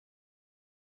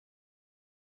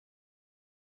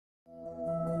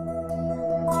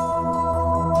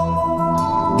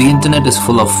The internet is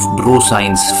full of bro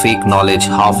science, fake knowledge,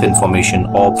 half information,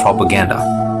 or propaganda.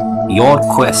 Your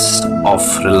quest of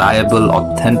reliable,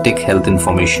 authentic health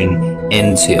information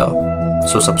ends here.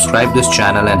 So subscribe this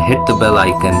channel and hit the bell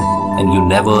icon, and you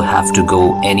never have to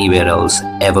go anywhere else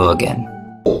ever again.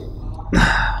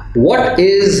 What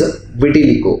is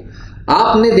vitiligo?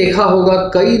 आपने देखा होगा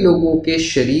कई लोगों के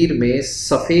शरीर में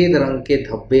सफ़ेद रंग के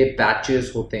धब्बे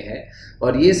पैचेस होते हैं,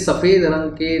 और ये सफ़ेद रंग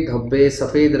के धब्बे,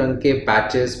 सफ़ेद रंग के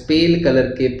पैचेस, पेल कलर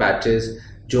के पैचेस,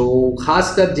 जो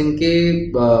खासकर जिनके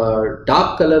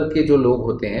डार्क कलर के जो लोग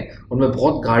होते हैं उनमें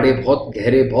बहुत गाढ़े, बहुत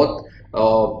गहरे, बहुत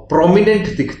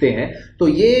प्रोमिनेंट दिखते हैं। तो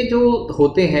ये जो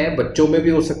होते हैं बच्चों में भी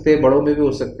हो सकते हैं, बड़ों में भी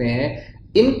हो सकते हैं,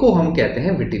 इनको हम कहते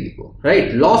हैं vitiligo,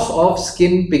 right. Loss of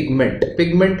skin pigment.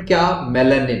 Pigment क्या?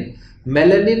 मेलानिन।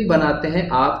 मेलानिन बनाते हैं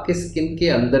आपके स्किन के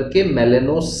अंदर के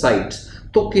मेलानोसाइट्स।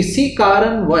 तो किसी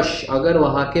कारणवश अगर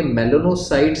वहां के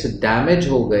मेलानोसाइट्स डैमेज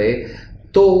हो गए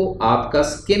तो आपका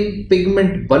स्किन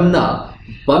पिगमेंट बनना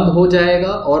बंद हो जाएगा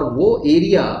और वो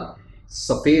एरिया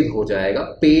सफेद हो जाएगा,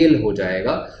 पेल हो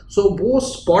जाएगा। सो वो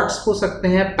स्पॉट्स हो सकते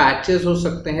हैं, पैचेस हो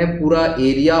सकते हैं, पूरा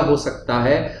एरिया हो सकता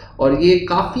है, और ये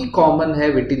काफी कॉमन है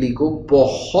विटिलिगो,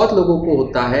 बहुत लोगों को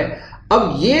होता है।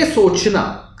 अब ये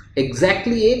सोचना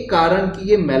एग्जैक्टली एक कारण कि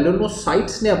ये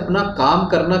मेलानोसाइट्स ने अपना काम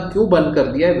करना क्यों बंद कर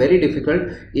दिया है, वेरी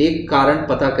डिफिकल्ट एक कारण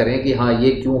पता करें कि हाँ ये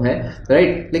क्यों है,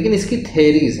 राइट। लेकिन इसकी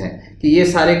थेरीज हैं कि ये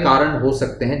सारे कारण हो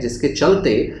सकते हैं जिसके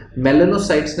चलते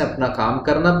मेलानोसाइट्स ने अपना काम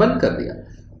करना बंद कर दिया।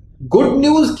 गुड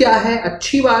न्यूज क्या है?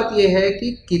 अच्छी बात यह है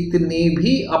कि कितनी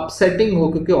भी अपसेटिंग हो,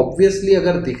 क्योंकि ऑब्वियसली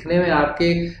अगर दिखने में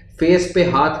आपके फेस पे,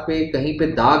 हाथ पे कहीं पे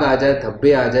दाग आ जाए,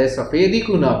 धब्बे आ जाए, सफेद ही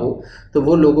क्यों ना हो, तो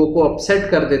वो लोगों को अपसेट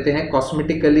कर देते हैं,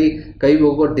 कॉस्मेटिकली कई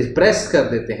लोगों को डिप्रेस कर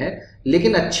देते हैं।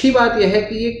 लेकिन अच्छी बात यह है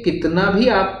कि ये कितना भी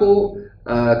आपको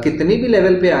कितनी भी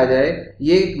लेवल पे आ जाए,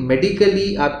 ये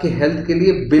मेडिकली आपके हेल्थ के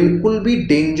लिए बिल्कुल भी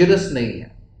डेंजरस नहीं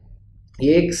है।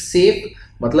 ये एक सेफ,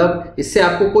 मतलब इससे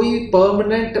आपको कोई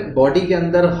परमानेंट बॉडी के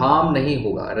अंदर हार्म नहीं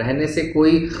होगा, रहने से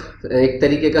कोई एक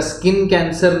तरीके का स्किन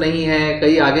कैंसर नहीं है,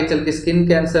 कहीं आगे चल के स्किन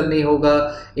कैंसर नहीं होगा,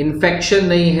 इन्फेक्शन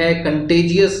नहीं है,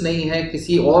 कंटेजियस नहीं है,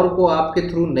 किसी और को आपके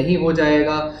थ्रू नहीं हो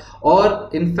जाएगा, और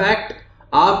इनफैक्ट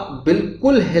आप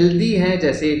बिल्कुल हेल्दी हैं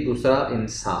जैसे एक दूसरा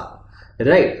इंसान,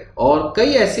 राइट। और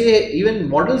कई ऐसे इवन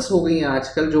मॉडल्स हो गई हैं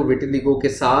आजकल जो विटिलिगो के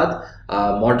साथ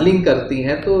मॉडलिंग करती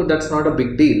हैं, तो that's not a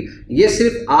big deal. ये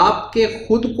सिर्फ आपके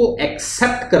खुद को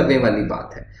एक्सेप्ट करने वाली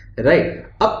बात है, राइट।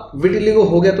 अब विटिलिगो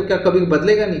हो गया तो क्या कभी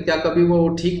बदलेगा नहीं? क्या कभी वो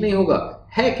ठीक नहीं होगा?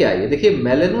 है क्या ये? देखिए,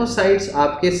 मेलानोसाइट्स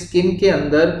आपके स्किन के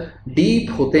अंदर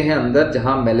डीप होते हैं, अंदर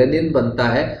जहां मेलानिन बनता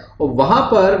है, और वहां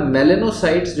पर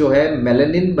मेलानोसाइट्स जो है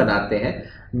मेलानिन बनाते हैं,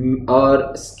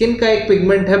 और स्किन का एक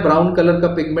पिगमेंट है ब्राउन कलर का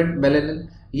पिगमेंट मेलानिन,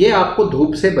 ये आपको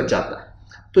धूप से बचाता है।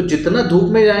 तो जितना धूप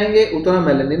में जाएंगे उतना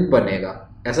मेलानिन बनेगा,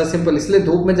 ऐसा सिंपल। इसलिए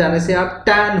धूप में जाने से आप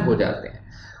टैन हो जाते हैं।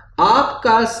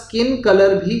 आपका स्किन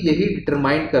कलर भी यही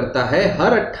डिटरमाइन करता है।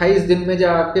 हर 28 दिन में जब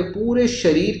आपके पूरे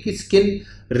शरीर की स्किन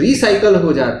रिसाइकल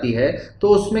हो जाती है तो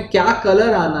उसमें क्या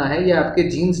कलर आना है ये आपके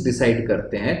जीन्स डिसाइड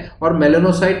करते हैं, और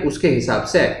मेलानोसाइट उसके हिसाब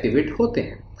से एक्टिवेट होते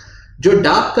हैं। जो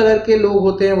डार्क कलर के लोग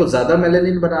होते हैं वो ज्यादा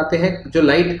मेलानिन बनाते हैं, जो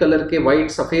लाइट कलर के,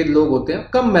 व्हाइट सफेद लोग होते हैं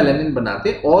कम मेलानिन बनाते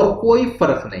हैं, और कोई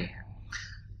फर्क नहीं है।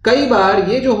 कई बार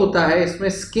ये जो होता है इसमें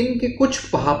स्किन के कुछ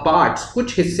पार्ट्स,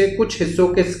 कुछ हिस्से, कुछ हिस्सों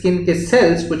के स्किन के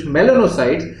सेल्स, कुछ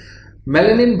मेलानोसाइट्स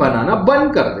मेलानिन बनाना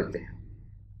बंद कर देते हैं।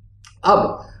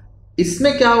 अब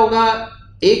इसमें क्या होगा,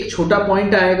 एक छोटा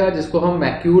पॉइंट आएगा जिसको हम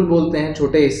मैक्यूल बोलते हैं,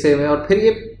 छोटे हिस्से में, और फिर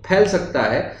ये फैल सकता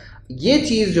है। ये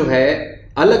चीज जो है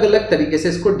अलग अलग तरीके से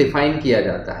इसको डिफाइन किया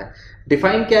जाता है।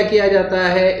 डिफाइन क्या किया जाता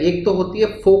है? एक तो होती है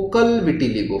फोकल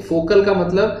विटिलिगो। फोकल का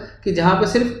मतलब कि जहां पे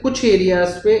सिर्फ कुछ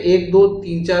एरियाज पे 1 2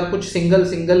 3 4 कुछ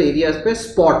सिंगल एरियाज पे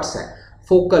स्पॉट्स हैं,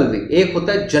 फोकल भी। एक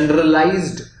होता है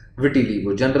जनरलाइज्ड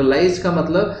विटिलिगो। जनरलाइज्ड का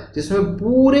मतलब जिसमें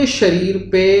पूरे शरीर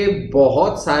पे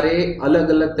बहुत सारे अलग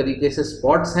अलग तरीके से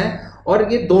स्पॉट्स हैं, और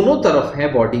ये दोनों तरफ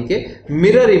है बॉडी के,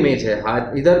 मिरर इमेज है,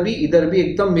 हाथ इधर भी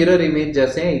एकदम मिरर इमेज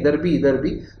जैसे हैं, इधर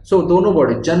भी। सो दोनों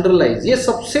बॉडी जनरलाइज। ये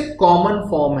सबसे कॉमन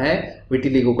फॉर्म है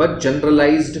विटिलिगो का,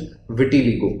 जनरलाइज्ड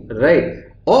विटिलिगो, राइट।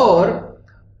 और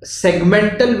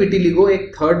सेगमेंटल विटिलिगो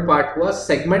एक थर्ड पार्ट हुआ।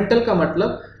 सेगमेंटल का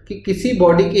मतलब कि किसी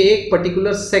बॉडी के एक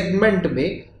पर्टिकुलर सेगमेंट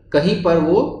में कहीं पर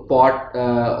वो पॉट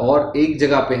और एक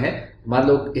जगह पे है, मान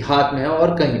लो हाथ में है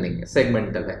और कहीं नहीं है,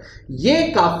 सेगमेंटल है। ये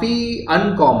काफी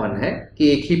अनकॉमन है कि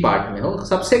एक ही पार्ट में हो।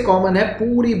 सबसे कॉमन है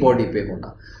पूरी बॉडी पे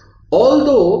होना।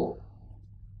 ऑल्दो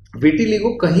विटिलिगो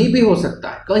कहीं भी हो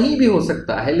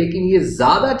सकता है, लेकिन ये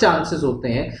ज्यादा चांसेस होते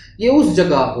हैं ये उस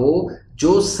जगह हो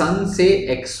जो सन से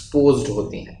एक्सपोज्ड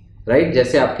होती हैं। राइट,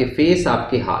 जैसे आपके फेस,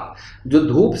 आपके हाथ, जो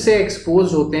धूप से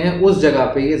एक्सपोज होते हैं उस जगह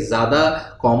पे ये ज्यादा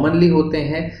कॉमनली होते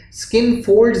हैं। स्किन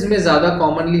फोल्ड्स में ज्यादा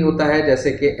कॉमनली होता है,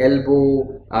 जैसे कि एल्बो,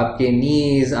 आपके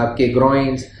नीज, आपके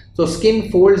ग्रॉइंस, तो स्किन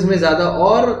फोल्ड्स में ज्यादा।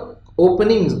 और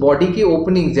ओपनिंग्स, बॉडी की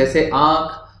ओपनिंग्स जैसे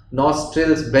आंख,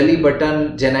 nostrils, belly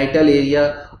button, genital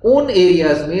area, उन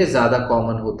एरियाज में ज्यादा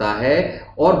कॉमन होता है।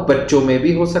 और बच्चों में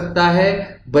भी हो सकता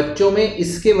है। बच्चों में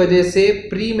इसके वजह से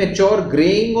pre mature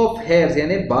greying of hairs,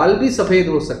 यानी बाल भी सफेद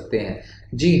हो सकते हैं।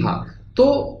 जी हाँ, तो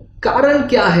कारण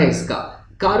क्या है इसका?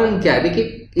 कारण क्या है?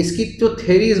 देखिए, इसकी जो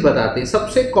थ्योरीज बताते हैं,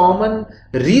 सबसे कॉमन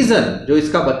रीजन जो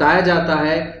इसका बताया जाता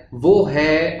है वो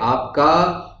है आपका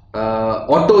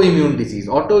auto immune disease.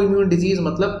 Auto immune disease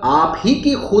मतलब आप ही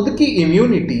की खुद की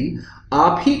इम्यूनिटी,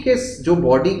 आप ही के जो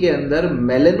बॉडी के अंदर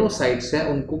मेलेनोसाइट्स हैं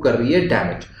उनको कर रही है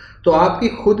डैमेज। तो आपकी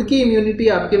खुद की इम्यूनिटी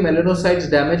आपके मेलेनोसाइट्स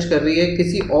डैमेज कर रही है,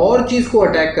 किसी और चीज को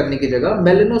अटैक करने की जगह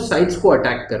मेलेनोसाइट्स को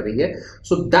अटैक कर रही है।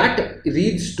 So that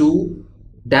leads to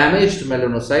damaged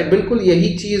melanocyte. बिल्कुल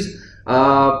यही चीज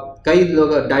कई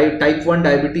लोग टाइप 1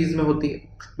 डायबिटीज में होती है,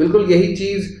 बिल्कुल यही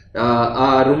चीज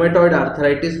रूमेटॉइड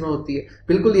आर्थराइटिस में होती है,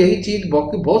 बिल्कुल यही चीज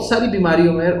बहुत सारी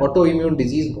बीमारियों में ऑटो इम्यून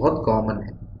डिजीज बहुत कॉमन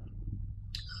है।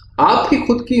 आपकी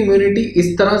खुद की इम्यूनिटी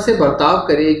इस तरह से बर्ताव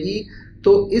करेगी,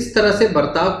 तो इस तरह से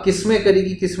बर्ताव किस में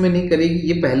करेगी किस में नहीं करेगी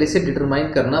ये पहले से डिटरमाइन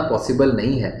करना पॉसिबल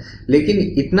नहीं है। लेकिन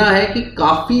इतना है कि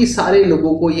काफी सारे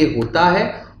लोगों को ये होता है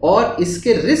और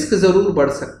इसके रिस्क जरूर बढ़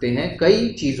सकते हैं कई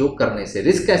चीजों करने से।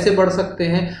 रिस्क कैसे बढ़ सकते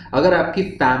हैं? अगर आपकी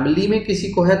फैमिली में किसी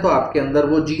को है तो आपके अंदर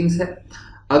वो जीन्स है।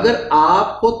 अगर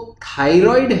आपको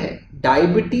थायराइड है,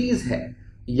 डायबिटीज है,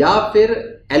 या फिर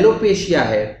एलोपेशिया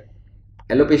है,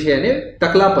 एलोपेशिया यानी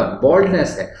टकलापन,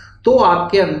 बॉल्डनेस है, तो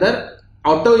आपके अंदर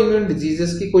ऑटो इम्यून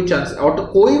डिजीजेस की कोई चांस,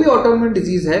 कोई भी ऑटो इम्यून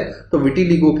डिजीज है तो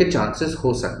विटिलिगो के चांसेस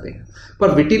हो सकते हैं।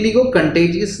 पर विटिलिगो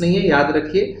कंटेजियस नहीं है, याद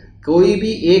रखिए। कोई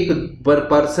भी एक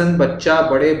पर्सन, बच्चा,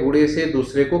 बड़े बूढ़े से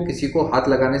दूसरे को, किसी को हाथ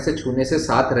लगाने से, छूने से,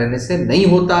 साथ रहने से नहीं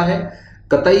होता है,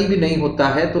 कतई भी नहीं होता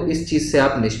है। तो इस चीज से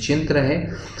आप निश्चिंत रहें।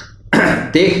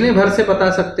 देखने भर से बता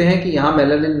सकते हैं कि यहाँ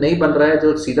मेलानिन नहीं बन रहा है,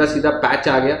 जो सीधा सीधा पैच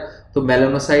आ गया तो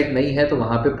मेलानोसाइट नहीं है, तो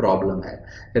वहां पे प्रॉब्लम है,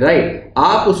 राइट।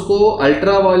 आप उसको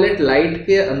अल्ट्रावायलेट लाइट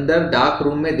के अंदर डार्क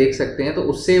रूम में देख सकते हैं, तो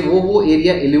उससे वो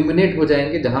एरिया इल्यूमिनेट हो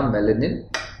जाएंगे जहां मेलानिन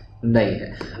नहीं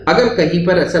है। अगर कहीं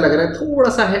पर ऐसा लग रहा है थोड़ा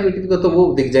सा है विटिलिगो, तो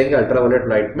वो दिख जाएंगे अल्ट्रावायलेट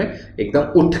लाइट में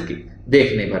एकदम उठ के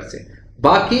देखने भर से।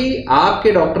 बाकी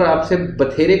आपके डॉक्टर आपसे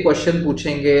बथेरे क्वेश्चन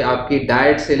पूछेंगे, आपकी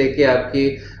डाइट से लेके आपकी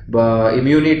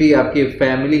इम्यूनिटी, आपकी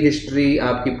फैमिली हिस्ट्री,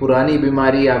 आपकी पुरानी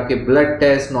बीमारी, आपके blood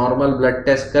test, normal blood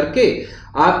test करके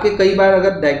आपके, कई बार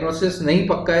अगर डायग्नोसिस नहीं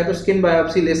पक्का है तो स्किन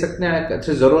बायोप्सी ले सकते हैं।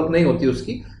 अच्छी जरूरत नहीं होती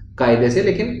उसकी कायदे से,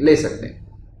 लेकिन ले सकते हैं।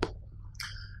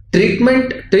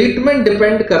 ट्रीटमेंट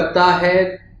डिपेंड करता है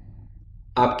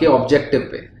आपके ऑब्जेक्टिव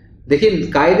पे। देखिए,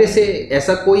 कायदे से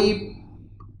ऐसा कोई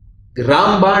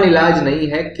रामबाण इलाज नहीं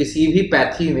है किसी भी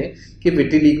पैथी में कि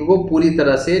विटिलिगो को पूरी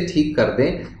तरह से ठीक कर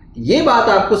दें। ये बात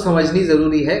आपको समझनी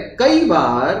जरूरी है। कई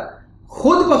बार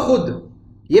खुद ब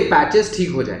खुद ये पैचेस ठीक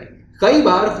हो जाएंगे, कई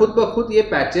बार खुद ब खुद ये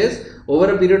patches over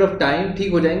a period of time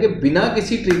ठीक हो जाएंगे बिना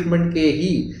किसी ट्रीटमेंट के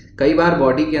ही। कई बार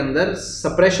बॉडी के अंदर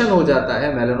सप्रेशन हो जाता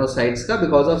है मेलानोसाइट्स का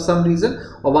बिकॉज ऑफ सम रीजन,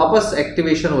 और वापस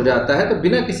एक्टिवेशन हो जाता है, तो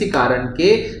बिना किसी कारण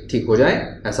के ठीक हो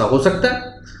जाए, ऐसा हो सकता है।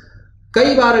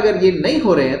 कई बार अगर ये नहीं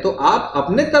हो रहे हैं तो आप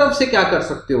अपने तरफ से क्या कर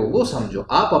सकते हो वो समझो।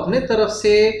 आप अपने तरफ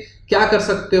से क्या कर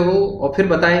सकते हो और फिर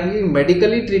बताएंगे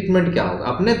मेडिकली ट्रीटमेंट क्या होगा।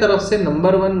 अपने तरफ से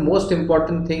नंबर 1 मोस्ट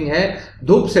इंपॉर्टेंट थिंग है,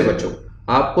 धूप से बचो।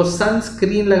 आपको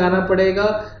सनस्क्रीन लगाना पड़ेगा।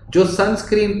 जो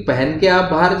सनस्क्रीन पहन के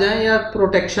आप बाहर जाएं या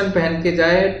प्रोटेक्शन पहन के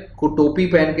जाए, टोपी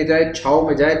पहन के जाए, छाव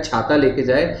में जाए, छाता लेके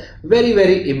जाए, वेरी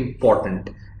वेरी इंपॉर्टेंट,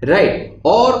 राइट।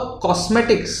 और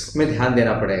कॉस्मेटिक्स में ध्यान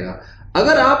देना पड़ेगा।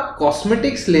 अगर आप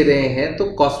कॉस्मेटिक्स ले रहे हैं तो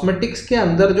कॉस्मेटिक्स के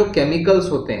अंदर जो केमिकल्स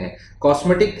होते हैं,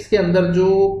 कॉस्मेटिक्स के अंदर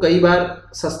जो कई बार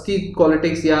सस्ती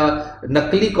क्वालिटिक्स या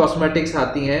नकली कॉस्मेटिक्स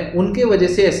आती हैं, उनके वजह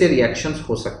से ऐसे रिएक्शंस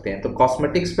हो सकते हैं। तो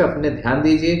कॉस्मेटिक्स पे अपने ध्यान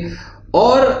दीजिए,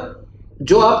 और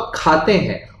जो आप खाते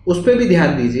हैं उस पर भी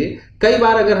ध्यान दीजिए। कई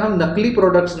बार अगर हम नकली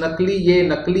प्रोडक्ट्स, नकली ये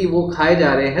नकली वो खाए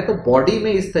जा रहे हैं तो बॉडी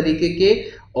में इस तरीके के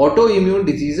ऑटो इम्यून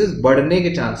डिजीजेस बढ़ने के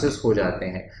चांसेस हो जाते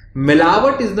हैं।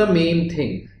 मिलावट इज द मेन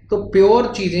थिंग, तो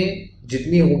प्योर चीजें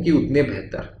जितनी होगी उतने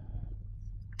बेहतर,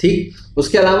 ठीक।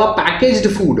 उसके अलावा पैकेज्ड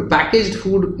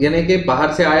फूड यानी कि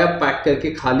बाहर से आया, पैक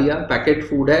करके खा लिया, पैकेट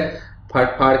फूड है,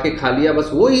 फाड़ के खा लिया, बस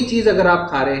वही चीज अगर आप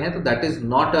खा रहे हैं तो that is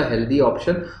not a healthy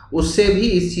option. उससे भी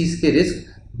इस चीज के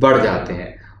रिस्क बढ़ जाते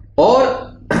हैं। और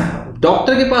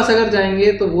डॉक्टर के पास अगर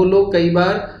जाएंगे तो वो लोग कई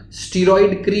बार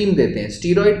स्टीरॉइड क्रीम देते हैं।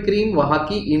 स्टीरॉइड क्रीम वहां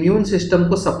की इम्यून सिस्टम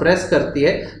को सप्रेस करती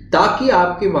है ताकि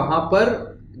आपके वहां पर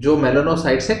जो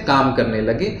मेलानोसाइट्स है काम करने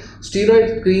लगे।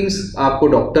 स्टीरॉयड क्रीम्स आपको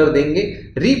डॉक्टर देंगे।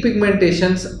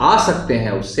 रीपिगमेंटेशंस आ सकते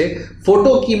हैं उससे।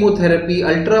 Photo chemotherapy,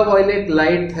 ultraviolet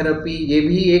light therapy, ये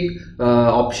भी एक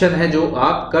ऑप्शन है जो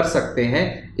आप कर सकते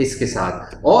हैं इसके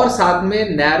साथ। और साथ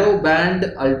में narrow band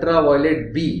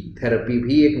ultraviolet B therapy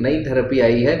भी एक नई थेरेपी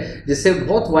आई है जिससे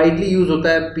बहुत वाइडली यूज होता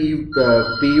है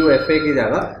PUFA की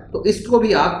जगह, तो इसको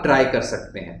भी आप ट्राई कर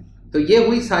सकते हैं। तो ये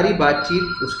हुई सारी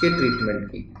बातचीत उसके ट्रीटमेंट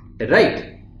की, राइट।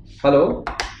 हेलो,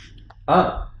 हाँ,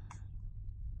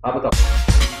 आप बताओ।